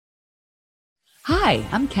Hi,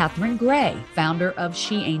 I'm Catherine Gray, founder of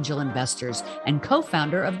She Angel Investors and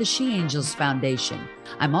co-founder of the She Angels Foundation.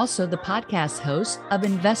 I'm also the podcast host of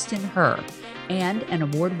Invest in Her and an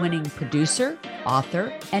award-winning producer,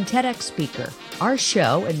 author, and TEDx speaker. Our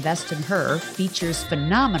show, Invest in Her, features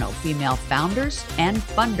phenomenal female founders and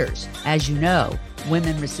funders. As you know,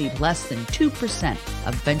 women receive less than 2%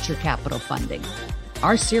 of venture capital funding.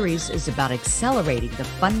 Our series is about accelerating the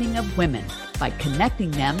funding of women by connecting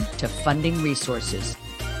them to funding resources.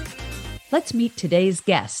 Let's meet today's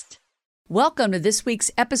guest. Welcome to this week's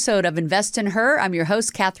episode of Invest in Her. I'm your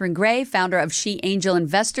host, Catherine Gray, founder of She Angel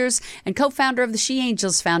Investors and co-founder of the She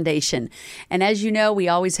Angels Foundation. And as you know, we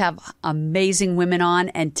always have amazing women on.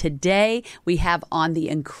 And today we have on the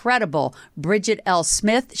incredible Bridgette L.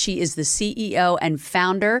 Smith. She is the CEO and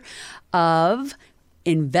founder of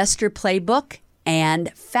Investor Playbook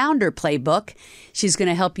and Founder Playbook. She's going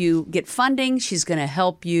to help you get funding. She's going to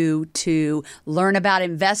help you to learn about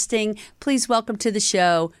investing. Please welcome to the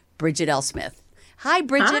show, Bridgette L. Smith. Hi,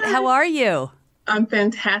 Bridgette. Hi. How are you? I'm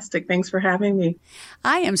fantastic. Thanks for having me.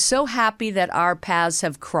 I am so happy that our paths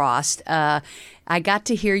have crossed. I got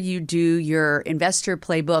to hear you do your Investor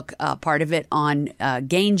Playbook, part of it on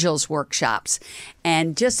Gangels workshops,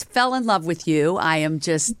 and just fell in love with you. I am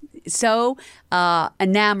just so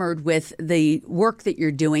enamored with the work that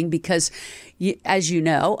you're doing because, as you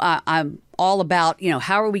know, I'm all about,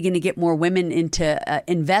 how are we going to get more women into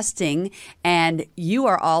investing? And you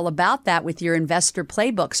are all about that with your Investor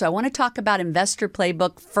Playbook. So I want to talk about Investor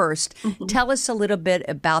Playbook first. Mm-hmm. Tell us a little bit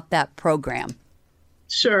about that program.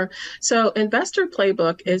 Sure. So Investor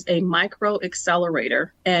Playbook is a micro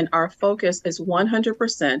accelerator, and our focus is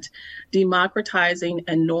 100% democratizing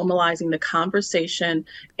and normalizing the conversation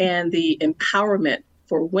and the empowerment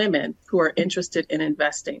for women who are interested in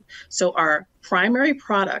investing. So our primary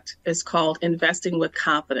product is called Investing with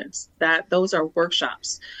Confidence. Those are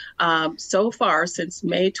workshops. So far, since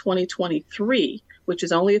May 2023, which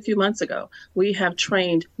is only a few months ago, we have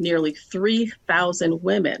trained nearly 3,000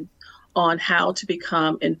 women on how to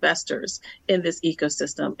become investors in this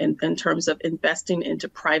ecosystem in terms of investing into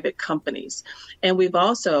private companies. And we've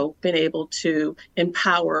also been able to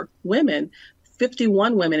empower women,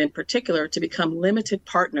 51 women in particular, to become limited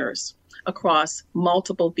partners across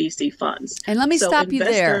multiple VC funds. And let me stop you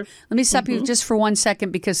there. Let me stop you just for 1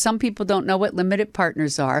 second, because some people don't know what limited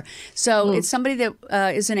partners are. So it's somebody that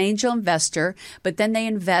is an angel investor, but then they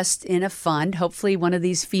invest in a fund, hopefully one of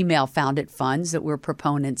these female-founded funds that we're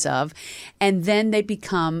proponents of, and then they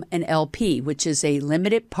become an LP, which is a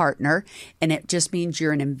limited partner, and it just means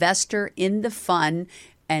you're an investor in the fund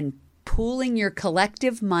and pooling your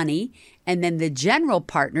collective money, and then the general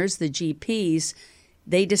partners, the GPs,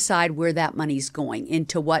 they decide where that money's going,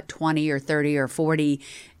 into what 20 or 30 or 40,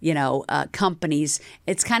 companies.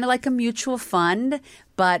 It's kind of like a mutual fund,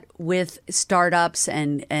 but with startups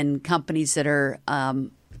and companies that are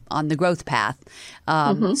on the growth path.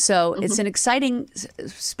 So it's an exciting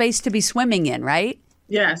space to be swimming in, right?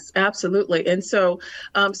 Yes, absolutely. And so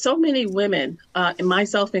many women, and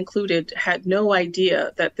myself included, had no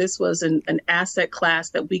idea that this was an asset class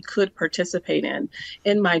that we could participate in.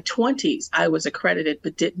 In my 20s, I was accredited,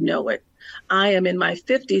 but didn't know it. I am in my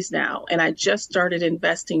 50s now, and I just started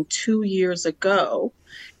investing 2 years ago.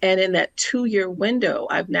 And in that 2-year window,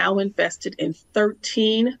 I've now invested in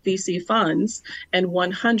 13 VC funds and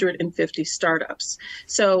 150 startups.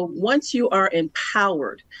 So once you are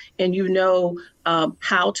empowered and you know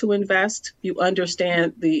how to invest, you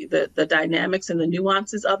understand the dynamics and the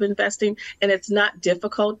nuances of investing, and it's not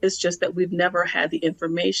difficult. It's just that we've never had the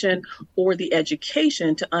information or the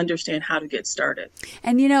education to understand how to get started.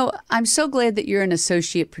 And, I'm so glad that you're an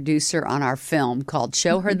associate producer on our film called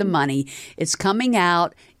Show Her the Money. It's coming out.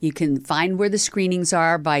 You can find where the screenings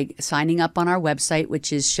are by signing up on our website,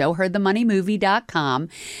 which is showherthemoneymovie.com.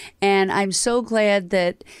 And I'm so glad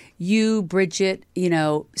that you, Bridgette,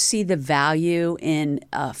 see the value in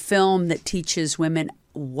a film that teaches women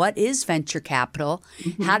what is venture capital,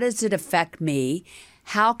 how does it affect me,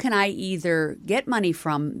 how can I either get money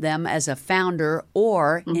from them as a founder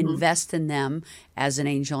or invest in them as an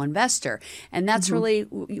angel investor. And that's really,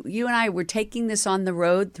 you and I were taking this on the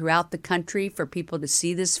road throughout the country for people to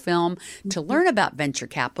see this film, to learn about venture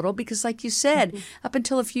capital, because like you said, up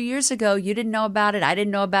until a few years ago, you didn't know about it. I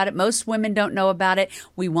didn't know about it. Most women don't know about it.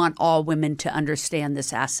 We want all women to understand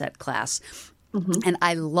this asset class. And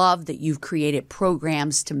I love that you've created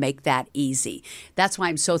programs to make that easy. That's why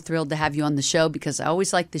I'm so thrilled to have you on the show, because I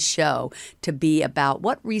always like the show to be about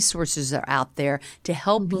what resources are out there to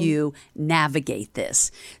help you navigate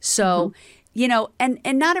this. So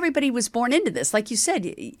and not everybody was born into this. Like you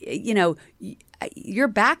said, your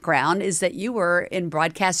background is that you were in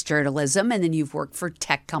broadcast journalism, and then you've worked for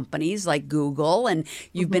tech companies like Google, and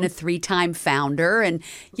you've been a 3-time founder, and,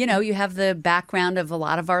 you have the background of a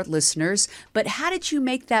lot of our listeners. But how did you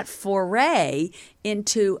make that foray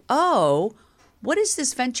into, what is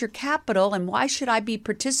this venture capital, and why should I be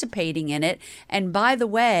participating in it? And by the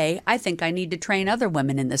way, I think I need to train other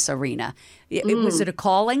women in this arena. Was it a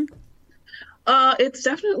calling? It's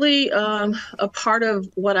definitely a part of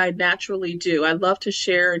what I naturally do. I love to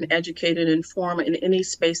share and educate and inform in any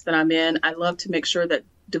space that I'm in. I love to make sure that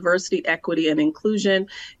diversity, equity, and inclusion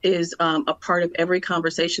is a part of every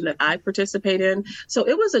conversation that I participate in. So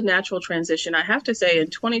it was a natural transition. I have to say, in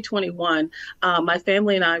 2021, my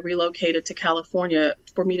family and I relocated to California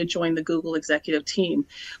for me to join the Google executive team.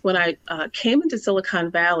 When I came into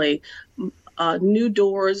Silicon Valley, new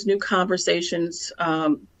doors, new conversations,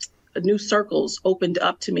 new circles opened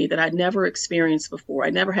up to me that I'd never experienced before. I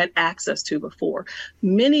never had access to before.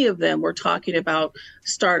 Many of them were talking about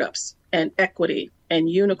startups and equity and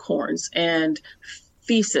unicorns and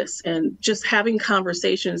thesis and just having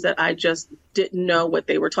conversations that I just didn't know what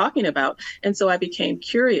they were talking about. And so I became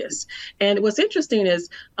curious. And what's interesting is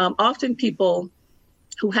often people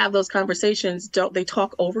who have those conversations, they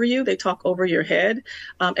talk over you, they talk over your head.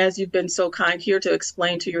 As you've been so kind here to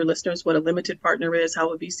explain to your listeners what a limited partner is,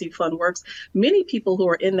 how a VC fund works. Many people who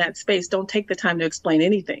are in that space don't take the time to explain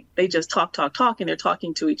anything. They just talk, and they're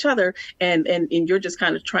talking to each other, and you're just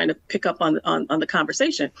kind of trying to pick up on the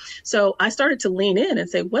conversation. So I started to lean in and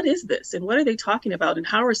say, what is this? And what are they talking about? And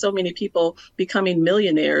how are so many people becoming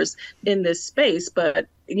millionaires in this space? But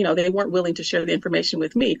they weren't willing to share the information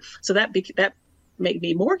with me. So that made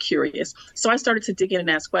me more curious. So I started to dig in and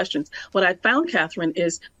ask questions. What I found, Catherine,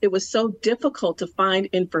 is it was so difficult to find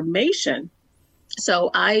information.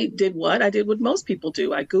 So I did what most people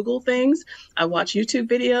do. I Googled things. I watched YouTube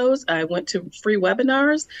videos. I went to free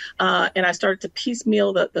webinars, and I started to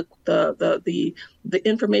piecemeal the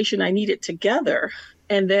information I needed together.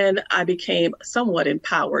 And then I became somewhat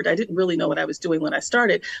empowered. I didn't really know what I was doing when I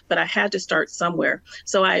started, but I had to start somewhere.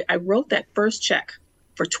 So I wrote that first check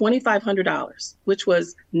for $2,500, which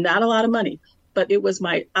was not a lot of money, but it was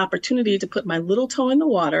my opportunity to put my little toe in the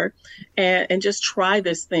water and just try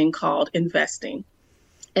this thing called investing.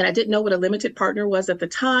 And I didn't know what a limited partner was at the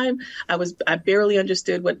time. I barely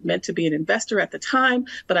understood what it meant to be an investor at the time,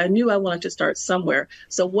 but I knew I wanted to start somewhere.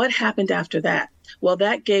 So what happened after that? Well,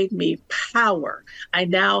 that gave me power. I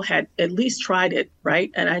now had at least tried it,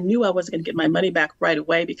 right? And I knew I wasn't going to get my money back right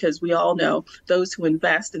away, because we all know those who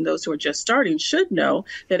invest and those who are just starting should know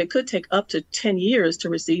that it could take up to 10 years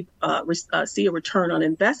to see a return on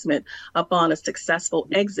investment upon a successful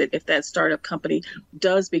exit if that startup company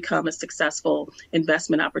does become a successful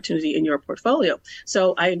investment opportunity in your portfolio.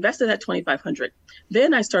 So I invested that $2,500.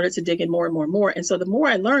 Then I started to dig in more and more and more. And so the more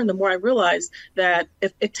I learned, the more I realized that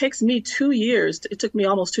if it takes me 2 years, it took me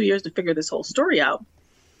almost 2 years to figure this whole story out.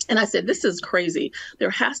 And I said, this is crazy. There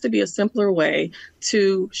has to be a simpler way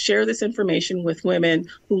to share this information with women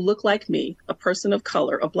who look like me, a person of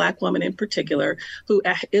color, a Black woman in particular, who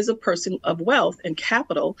is a person of wealth and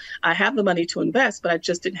capital. I have the money to invest, but I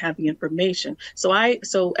just didn't have the information. So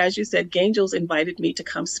as you said, Gangels invited me to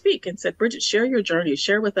come speak and said, Bridgette, share your journey.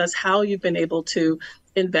 Share with us how you've been able to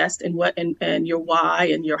invest in what and your why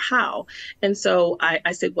and your how. And so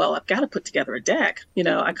I said, well, I've got to put together a deck.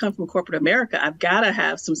 I come from corporate America. I've got to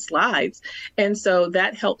have some slides. And so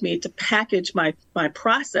that helped me to package my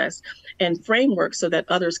process and framework so that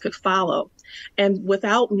others could follow. And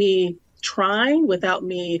without me trying, without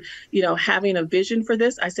me, having a vision for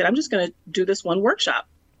this, I said, I'm just going to do this one workshop.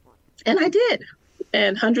 And I did.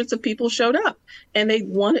 And hundreds of people showed up and they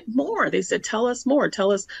wanted more. They said, tell us more.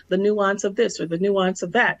 Tell us the nuance of this or the nuance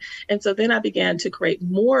of that. And so then I began to create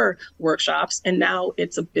more workshops, and now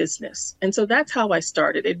it's a business. And so that's how I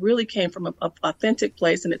started. It really came from an authentic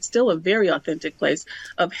place, and it's still a very authentic place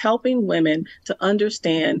of helping women to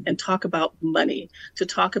understand and talk about money, to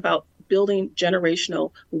talk about building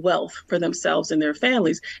generational wealth for themselves and their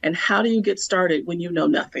families. And how do you get started when you know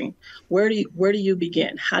nothing? Where do you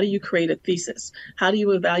begin? How do you create a thesis? How do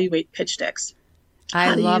you evaluate pitch decks?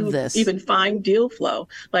 I love this. Even find deal flow.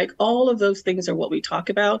 Like, all of those things are what we talk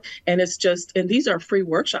about. And and these are free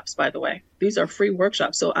workshops, by the way. These are free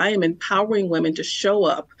workshops. So I am empowering women to show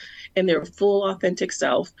up in their full authentic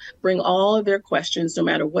self, bring all of their questions, no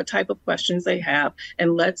matter what type of questions they have,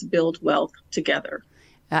 and let's build wealth together.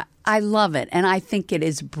 I love it, and I think it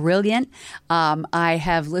is brilliant. I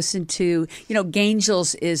have listened to,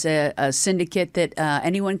 Gangels is a syndicate that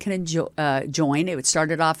anyone can join. It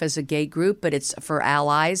started off as a gay group, but it's for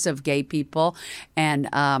allies of gay people, and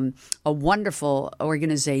a wonderful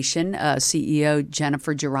organization. CEO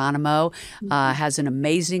Jennifer Geronimo has an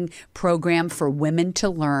amazing program for women to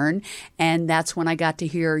learn, and that's when I got to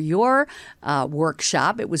hear your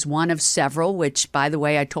workshop. It was one of several, which, by the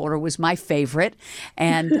way, I told her was my favorite,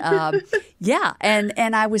 and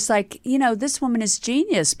and I was like, this woman is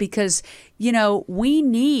genius because, we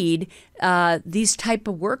need these type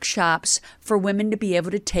of workshops for women to be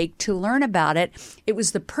able to take to learn about it. It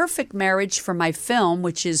was the perfect marriage for my film,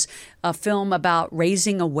 which is a film about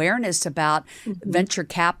raising awareness about venture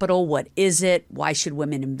capital. What is it? Why should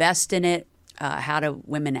women invest in it? How do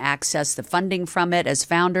women access the funding from it as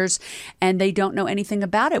founders? And they don't know anything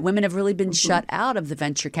about it. Women have really been shut out of the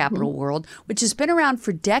venture capital world, which has been around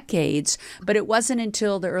for decades. But it wasn't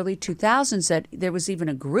until the early 2000s that there was even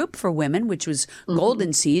a group for women, which was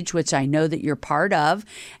Golden Siege, which I know that you're part of.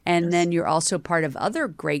 And then you're also part of other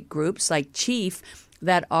great groups like Chief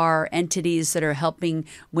that are entities that are helping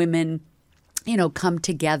women come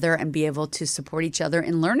together and be able to support each other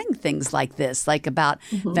in learning things like this, like about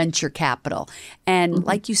venture capital. And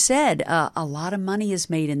like you said, a lot of money is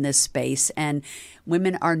made in this space and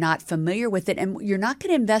women are not familiar with it. And you're not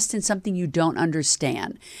going to invest in something you don't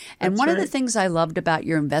understand. And one of the things I loved about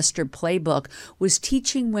your investor playbook was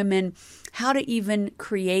teaching women how to even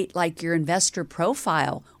create like your investor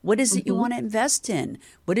profile. What is it you want to invest in?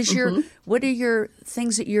 What is what are your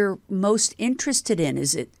things that you're most interested in?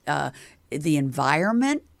 Is it the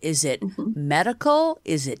environment? Is it medical?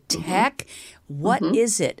 Is it tech? What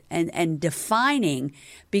is it? And defining,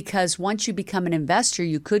 because once you become an investor,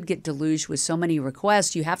 you could get deluged with so many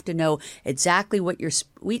requests. You have to know exactly what your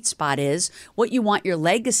sweet spot is, what you want your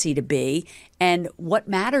legacy to be, and what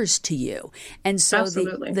matters to you. And so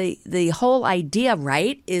the whole idea,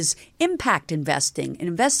 right, is impact investing,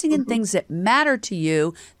 investing in things that matter to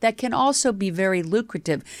you that can also be very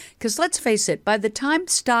lucrative. Because let's face it, by the time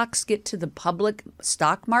stocks get to the public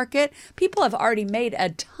stock market, people have already made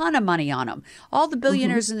a ton of money on them. All the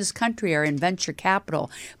billionaires in this country are in venture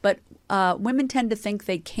capital, but women tend to think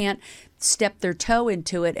they can't step their toe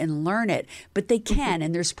into it and learn it, but they can.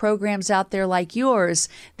 And there's programs out there like yours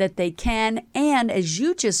that they can. And as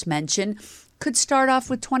you just mentioned, could start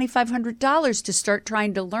off with $2,500 to start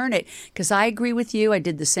trying to learn it. Because I agree with you. I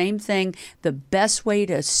did the same thing. The best way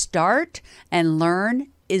to start and learn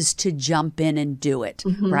is to jump in and do it,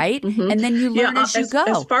 right? And then you learn as you go.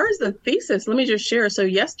 As far as the thesis, let me just share. So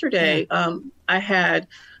yesterday, I had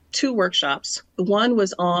 2 workshops. One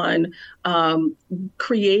was on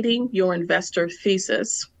creating your investor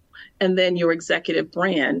thesis and then your executive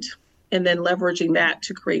brand, and then leveraging that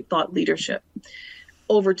to create thought leadership.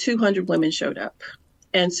 Over 200 women showed up.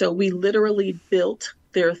 And so we literally built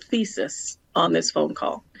their thesis on this phone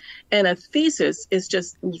call. And a thesis is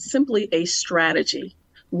just simply a strategy.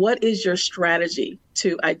 What is your strategy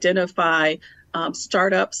to identify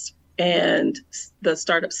startups and the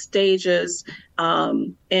startup stages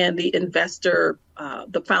and the investor,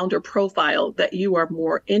 the founder profile that you are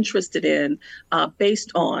more interested in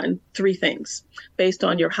based on 3 things: based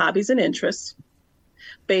on your hobbies and interests,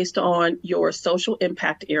 based on your social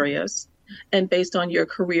impact areas, and based on your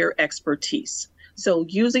career expertise. So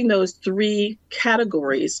using those 3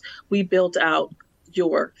 categories, we built out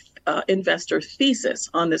your investor thesis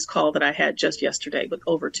on this call that I had just yesterday with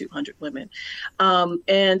over 200 women.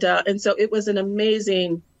 And so it was an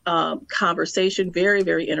amazing conversation, very,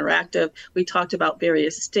 very interactive. We talked about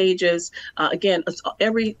various stages. Again,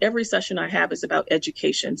 every session I have is about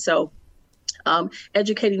education. So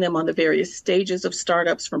educating them on the various stages of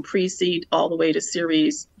startups from pre-seed all the way to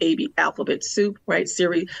Series A, B, alphabet soup, right?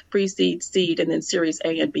 Series pre-seed, seed, and then Series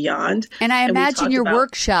A and beyond. And I imagine your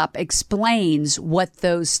workshop explains what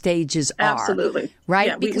those stages are. Absolutely. Right?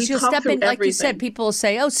 Yeah, because you'll step in, like you said, people will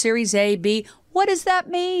say, oh, Series A, B. What does that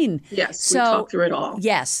mean? Yes, so, we talk through it all.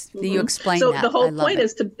 Yes, you explain so that. So the whole point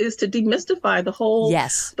is to demystify the whole.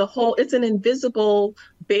 Yes. It's an invisible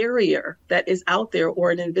barrier that is out there, or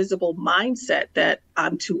an invisible mindset that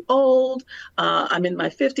I'm too old, I'm in my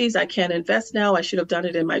 50s, I can't invest now, I should have done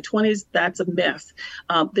it in my 20s. That's a myth.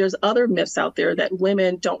 There's other myths out there that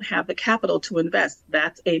women don't have the capital to invest.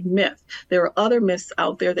 That's a myth. There are other myths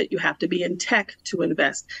out there that you have to be in tech to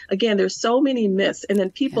invest. Again, there's so many myths. And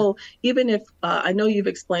then people, even if I know you've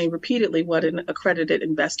explained repeatedly what an accredited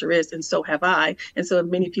investor is, and so have I, and so have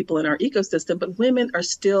many people in our ecosystem, but women are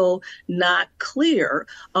still not clear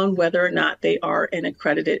on whether or not they are an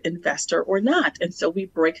accredited investor or not. And so we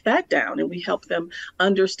break that down and we help them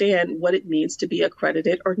understand what it means to be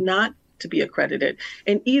accredited or not to be accredited.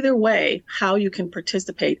 And either way, how you can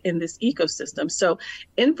participate in this ecosystem. So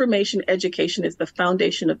information education is the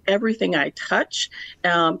foundation of everything I touch.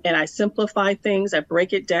 And I simplify things. I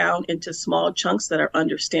break it down into small chunks that are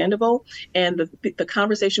understandable. And the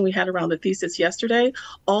conversation we had around the thesis yesterday,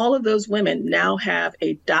 all of those women now have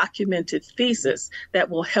a documented thesis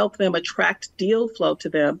that will help them attract deal flow to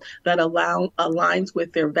them that aligns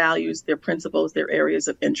with their values, their principles, their areas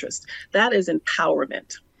of interest. That is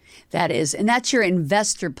empowerment. That is. And that's your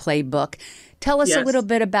investor playbook. Tell us a little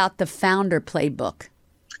bit about the founder playbook.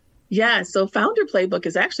 Yeah, so Founder Playbook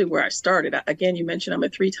is actually where I started. Again, you mentioned I'm a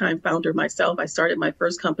 3-time founder myself. I started my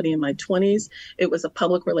first company in my 20s. It was a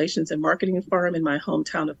public relations and marketing firm in my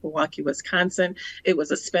hometown of Milwaukee, Wisconsin. It was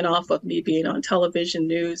a spinoff of me being on television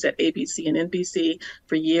news at ABC and NBC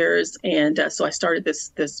for years. And so I started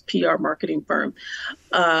this PR marketing firm.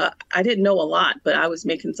 I didn't know a lot, but I was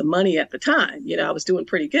making some money at the time. You know, I was doing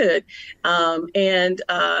pretty good. And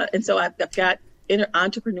so I've got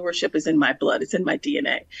entrepreneurship is in my blood. It's in my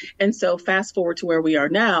DNA. And so fast forward to where we are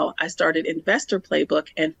now, I started Investor Playbook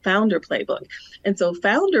and Founder Playbook. And so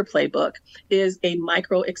Founder Playbook is a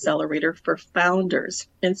micro accelerator for founders.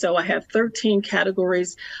 And so I have 13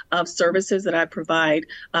 categories of services that I provide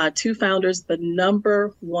to founders. The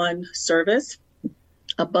number one service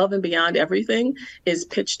above and beyond everything is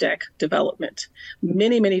pitch deck development.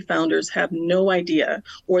 Many founders have no idea,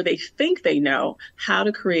 or they think they know how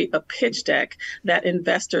to create a pitch deck that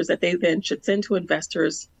they then should send to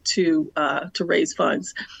investors to raise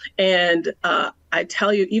funds. And I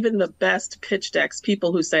tell you, even the best pitch decks,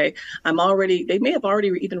 people who say, they may have already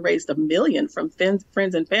even raised $1 million from friends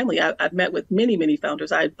and family. I've met with many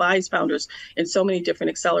founders. I advise founders in so many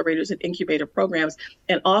different accelerators and incubator programs.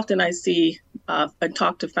 And often I see and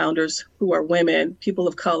talk to founders who are women, people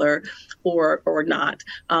of color, or not.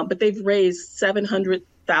 But they've raised $700,000,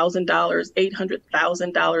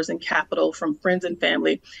 $800,000 in capital from friends and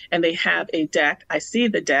family, and they have a deck. I see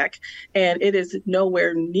the deck, and it is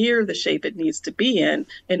nowhere near the shape it needs to be in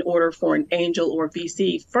order for an angel or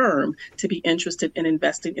VC firm to be interested in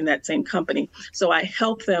investing in that same company. So I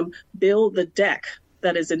help them build the deck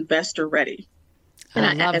that is investor ready.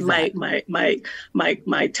 And my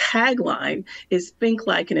tagline is think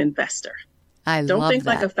like an investor. Don't think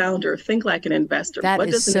like a founder, think like an investor. What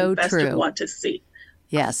does an investor want to see?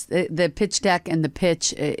 Yes, the pitch deck and the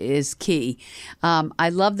pitch is key. I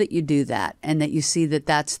love that you do that and that you see that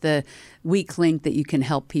that's the weak link that you can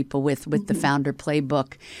help people with the Founder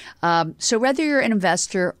Playbook. So whether you're an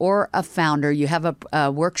investor or a founder, you have a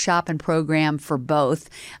workshop and program for both.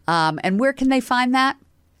 And where can they find that?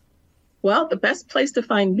 Well, the best place to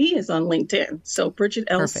find me is on LinkedIn. So Bridgette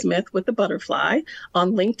L. Smith with the butterfly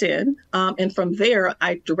on LinkedIn. And from there,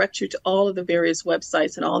 I direct you to all of the various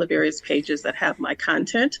websites and all the various pages that have my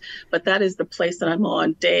content. But that is the place that I'm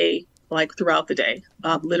on throughout the day,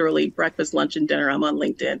 literally breakfast, lunch, and dinner. I'm on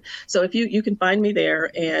LinkedIn. So if you can find me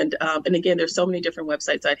there. And again, there's so many different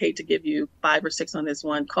websites. I'd hate to give you 5 or 6 on this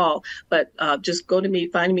one call, but just go to me,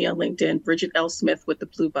 find me on LinkedIn, Bridgette L. Smith with the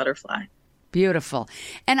blue butterfly. Beautiful.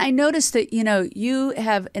 And I noticed that, you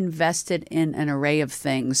have invested in an array of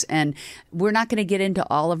things, and we're not going to get into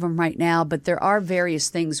all of them right now, but there are various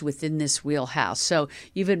things within this wheelhouse. So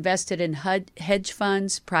you've invested in hedge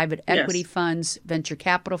funds, private equity funds, venture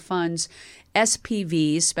capital funds,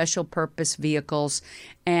 SPVs, special purpose vehicles,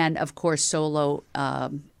 and of course, solo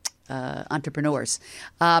entrepreneurs.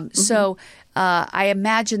 So I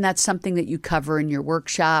imagine that's something that you cover in your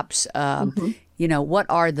workshops. What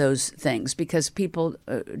are those things? Because people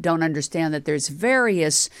don't understand that there's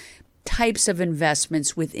various types of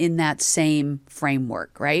investments within that same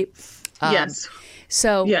framework, right? Yes.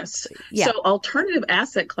 So alternative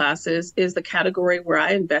asset classes is the category where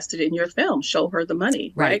I invested in your film, Show Her the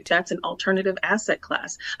Money, right? That's an alternative asset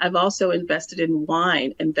class. I've also invested in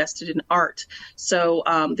wine, invested in art. So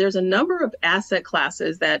there's a number of asset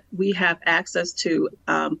classes that we have access to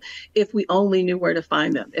if we only knew where to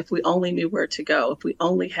find them, if we only knew where to go, if we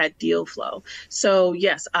only had deal flow. So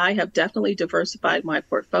yes, I have definitely diversified my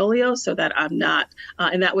portfolio so that I'm not,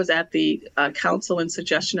 and that was at the counsel and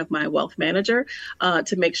suggestion of my wealth manager,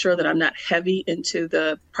 to make sure that I'm not heavy into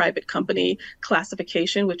the private company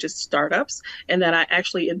classification, which is startups, and that I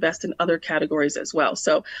actually invest in other categories as well.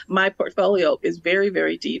 So my portfolio is very,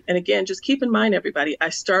 very deep. And again, just keep in mind, everybody, I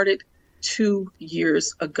started 2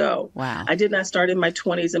 years ago. Wow. I did not start in my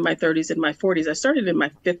 20s, in my 30s, in my 40s. I started in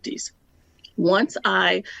my 50s. Once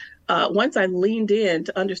I leaned in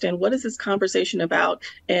to understand what is this conversation about,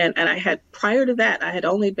 and I had, prior to that, I had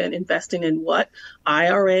only been investing in what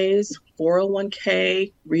IRAs,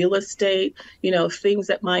 401k, real estate, things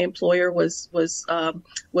that my employer was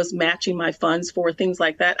matching my funds for, things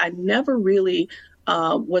like that. I never really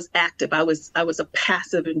was active. I was a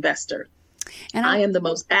passive investor. And I am the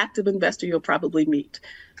most active investor you'll probably meet.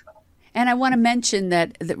 And I want to mention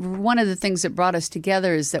that one of the things that brought us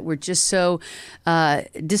together is that we're just so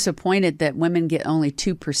disappointed that women get only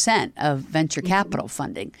 2% of venture capital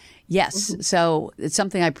funding. Yes. Mm-hmm. So it's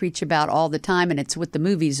something I preach about all the time, and it's what the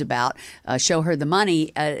movie's about. Show Her the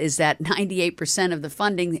Money is that 98% of the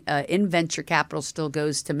funding in venture capital still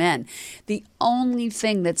goes to men. The only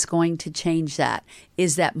thing that's going to change that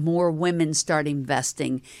is that more women start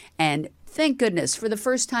investing. And thank goodness, for the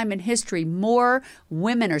first time in history, more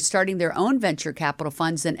women are starting their own venture capital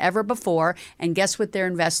funds than ever before. And guess what they're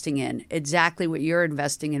investing in? Exactly what you're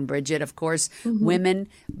investing in, Bridgette. Of course, women,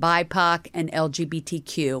 BIPOC, and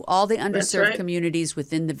LGBTQ, all the underserved communities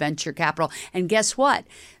within the venture capital. And guess what?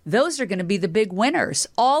 Those are going to be the big winners.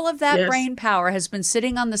 All of that brain power has been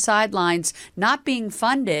sitting on the sidelines, not being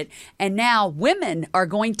funded. And now women are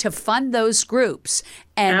going to fund those groups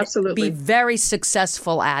and be very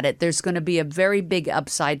successful at it. There's going to be a very big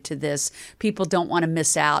upside to this. People don't want to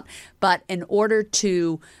miss out. But in order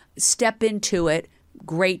to step into it,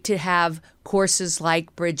 great to have courses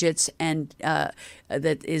like Bridgette's and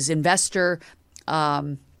that is Investor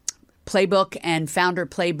Playbook and Founder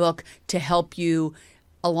Playbook to help you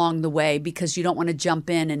along the way, because you don't want to jump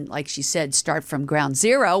in and, like she said, start from ground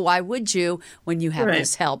zero. Why would you when you have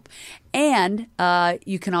this help? And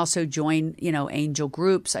you can also join, angel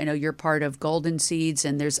groups. I know you're part of Golden Seeds,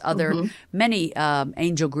 and there's many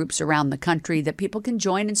angel groups around the country that people can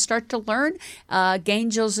join and start to learn.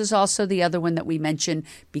 Gangels is also the other one that we mentioned.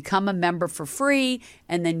 Become a member for free,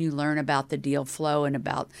 and then you learn about the deal flow and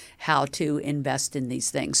about how to invest in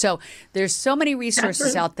these things. So there's so many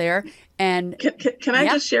resources out there. And can I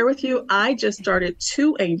just share with you? I just started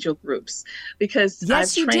 2 angel groups because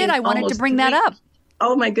yes, you did. I wanted to bring that up.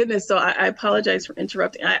 Oh, my goodness. So I apologize for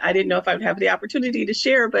interrupting. I didn't know if I would have the opportunity to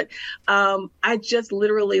share, but I just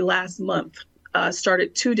literally last month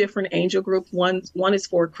started 2 different angel groups. One is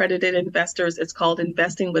for accredited investors. It's called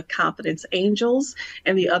Investing with Confidence Angels.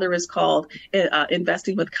 And the other is called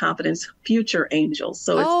Investing with Confidence Future Angels.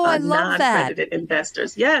 So it's non-accredited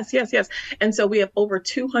investors. Yes. And so we have over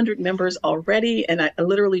 200 members already. And I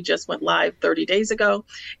literally just went live 30 days ago.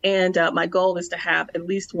 And my goal is to have at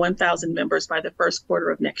least 1,000 members by the first quarter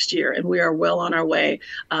of next year. And we are well on our way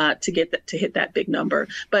to hit that big number.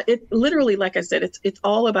 But it literally, like I said, it's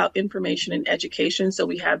all about information and education. So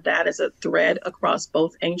we have that as a thread across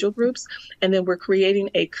both angel groups. And then we're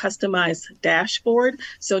creating a customized dashboard.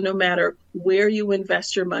 So no matter where you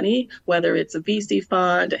invest your money, whether it's a VC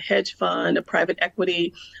fund, a hedge fund, a private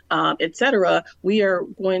equity, et cetera, we are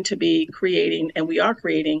going to be creating, and we are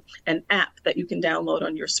creating, an app that you can download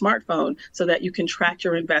on your smartphone so that you can track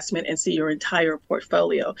your investment and see your entire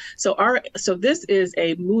portfolio. So this is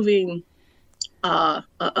a moving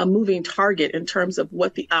target in terms of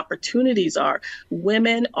what the opportunities are.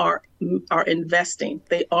 Women are investing.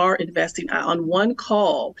 They are investing. On one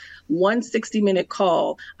 60-minute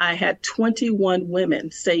call, I had 21 women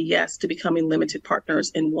say yes to becoming limited partners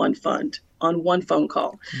in one fund on one phone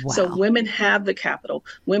call. Wow. So women have the capital.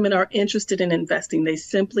 Women are interested in investing. They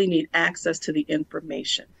simply need access to the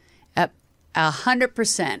information.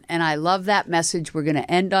 100%. And I love that message. We're going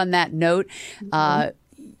to end on that note.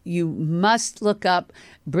 You must look up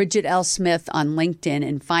Bridgette L. Smith on LinkedIn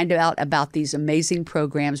and find out about these amazing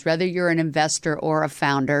programs, whether you're an investor or a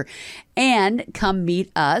founder, and come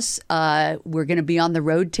meet us. We're going to be on the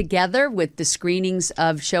road together with the screenings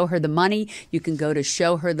of Show Her the Money. You can go to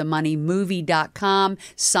showherthemoneymovie.com,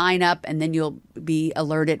 sign up, and then you'll be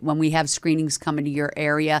alerted when we have screenings coming to your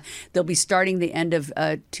area. They'll be starting the end of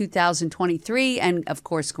 2023 and, of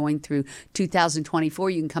course, going through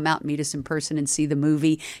 2024. You can come out and meet us in person and see the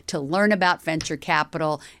movie to learn about venture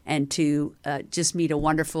capital and to just meet a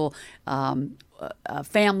wonderful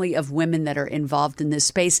family of women that are involved in this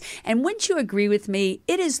space. And wouldn't you agree with me?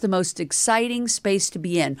 It is the most exciting space to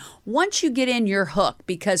be in. Once you get in, you're hooked,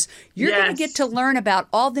 because you're going to get to learn about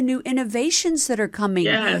all the new innovations that are coming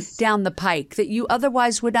down the pike that you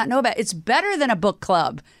otherwise would not know about. It's better than a book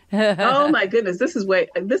club. Oh my goodness, this is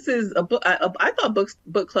a book. I thought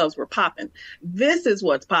book clubs were popping. This is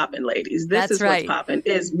what's popping, ladies. This That's is what's right. popping,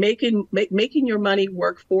 is making your money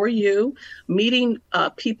work for you, meeting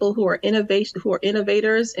people who are innovators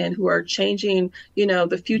and who are changing,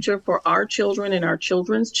 the future for our children and our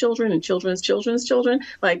children's children and children's children's children.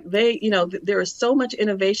 Like there is so much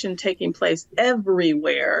innovation taking place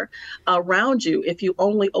everywhere around you if you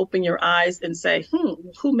only open your eyes and say,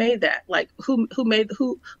 who made that? Like who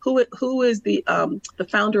is the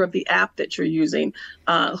founder of the app that you're using?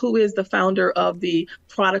 Who is the founder of the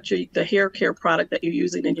product, the hair care product that you're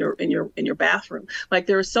using in your bathroom? Like,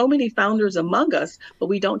 there are so many founders among us, but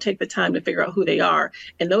we don't take the time to figure out who they are.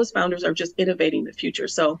 And those founders are just innovating the future.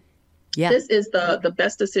 So Yeah. this is the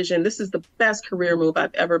best decision. This is the best career move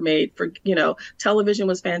I've ever made. Television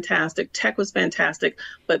was fantastic. Tech was fantastic.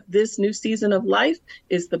 But this new season of life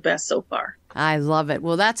is the best so far. I love it.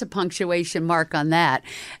 Well, that's a punctuation mark on that.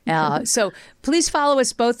 So please follow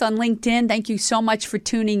us both on LinkedIn. Thank you so much for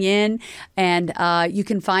tuning in. And you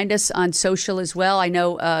can find us on social as well. I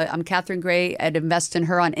know I'm Catherine Gray at Invest in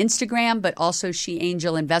Her on Instagram, but also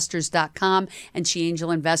SheAngelInvestors.com. And She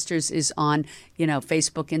Angel Investors is on,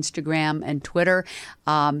 Facebook, Instagram, and Twitter.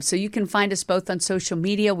 So you can find us both on social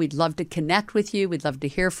media. We'd love to connect with you. We'd love to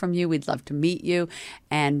hear from you. We'd love to meet you.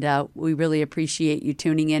 And we really appreciate you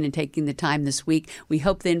tuning in and taking the time this week. We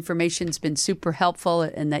hope the information's been super helpful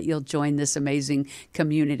and that you'll join this amazing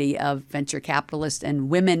community of venture capitalists and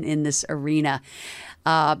women in this arena.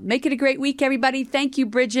 Make it a great week, everybody. Thank you,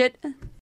 Bridgette.